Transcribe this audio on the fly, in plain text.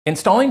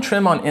Installing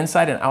trim on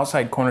inside and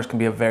outside corners can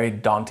be a very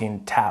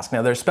daunting task.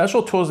 Now, there's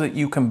special tools that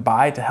you can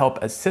buy to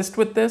help assist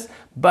with this,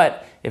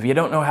 but if you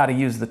don't know how to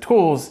use the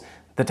tools,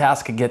 the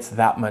task gets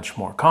that much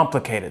more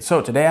complicated.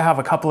 So today I have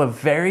a couple of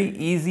very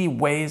easy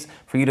ways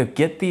for you to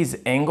get these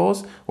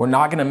angles. We're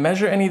not gonna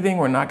measure anything,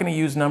 we're not gonna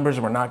use numbers,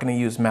 we're not gonna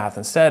use math.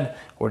 Instead,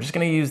 we're just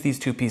gonna use these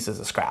two pieces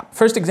of scrap.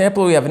 First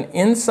example, we have an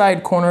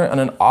inside corner and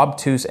an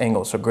obtuse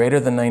angle, so greater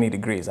than 90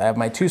 degrees. I have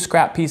my two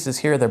scrap pieces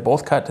here, they're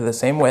both cut to the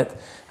same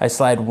width. I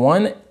slide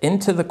one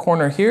into the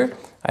corner here,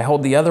 I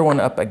hold the other one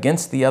up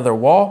against the other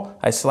wall,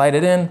 I slide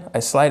it in, I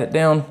slide it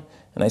down,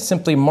 and I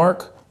simply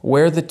mark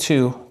where the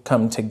two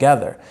come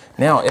together.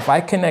 Now, if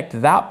I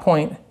connect that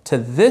point to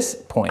this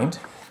point,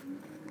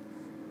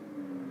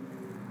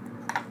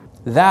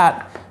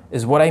 that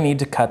is what I need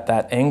to cut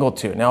that angle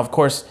to. Now, of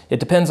course, it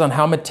depends on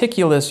how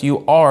meticulous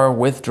you are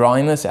with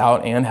drawing this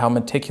out and how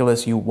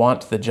meticulous you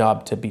want the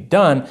job to be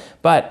done,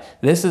 but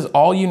this is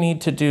all you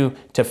need to do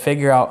to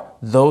figure out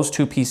those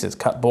two pieces.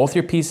 Cut both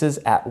your pieces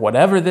at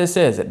whatever this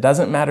is. It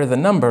doesn't matter the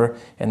number,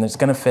 and it's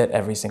gonna fit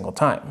every single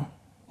time.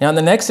 Now in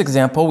the next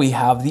example, we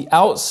have the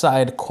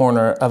outside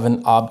corner of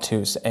an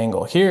obtuse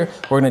angle. Here,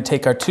 we're gonna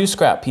take our two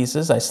scrap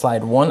pieces. I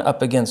slide one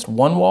up against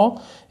one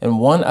wall and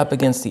one up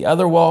against the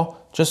other wall,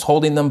 just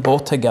holding them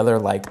both together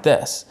like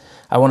this.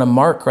 I wanna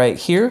mark right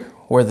here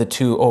where the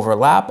two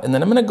overlap, and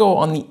then I'm gonna go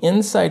on the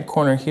inside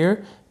corner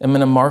here. I'm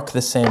gonna mark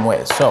the same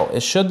way. So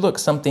it should look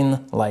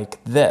something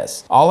like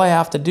this. All I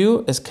have to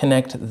do is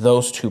connect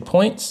those 2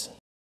 points,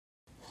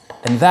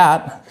 and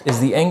that is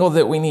the angle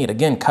that we need.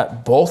 Again,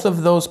 cut both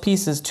of those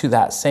pieces to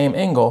that same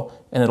angle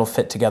and it'll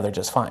fit together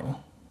just fine.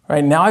 All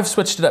right, now I've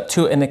switched it up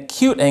to an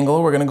acute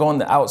angle. We're gonna go on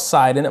the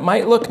outside and it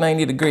might look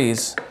 90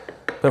 degrees,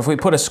 but if we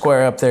put a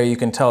square up there, you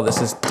can tell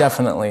this is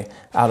definitely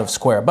out of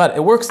square, but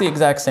it works the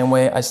exact same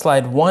way. I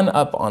slide one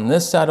up on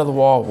this side of the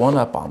wall, one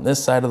up on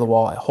this side of the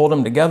wall. I hold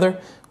them together.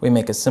 We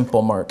make a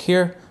simple mark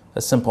here,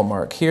 a simple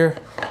mark here,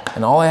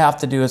 and all I have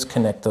to do is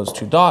connect those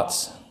two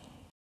dots.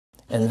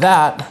 And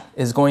that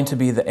is going to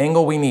be the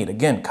angle we need.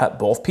 Again, cut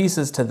both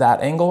pieces to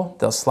that angle,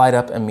 they'll slide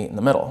up and meet in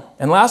the middle.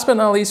 And last but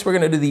not least, we're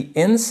gonna do the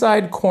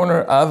inside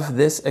corner of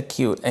this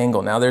acute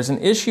angle. Now there's an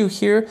issue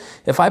here.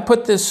 If I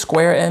put this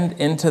square end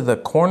into the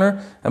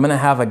corner, I'm gonna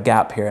have a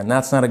gap here, and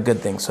that's not a good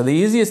thing. So the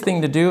easiest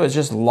thing to do is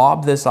just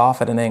lob this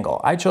off at an angle.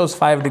 I chose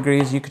 5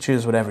 degrees, you could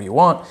choose whatever you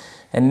want.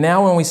 And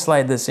now when we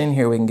slide this in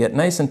here, we can get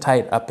nice and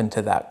tight up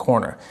into that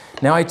corner.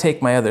 Now I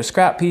take my other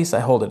scrap piece,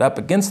 I hold it up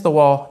against the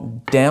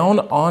wall, down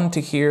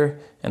onto here,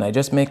 and I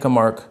just make a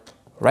mark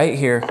right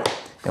here.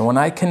 And when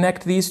I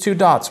connect these two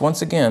dots,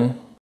 once again,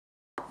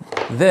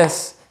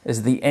 this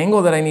is the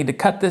angle that I need to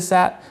cut this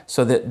at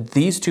so that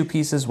these two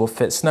pieces will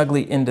fit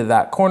snugly into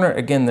that corner.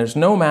 Again, there's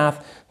no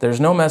math,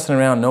 there's no messing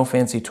around, no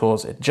fancy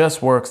tools. It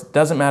just works. It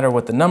doesn't matter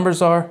what the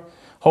numbers are.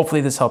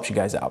 Hopefully this helps you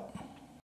guys out.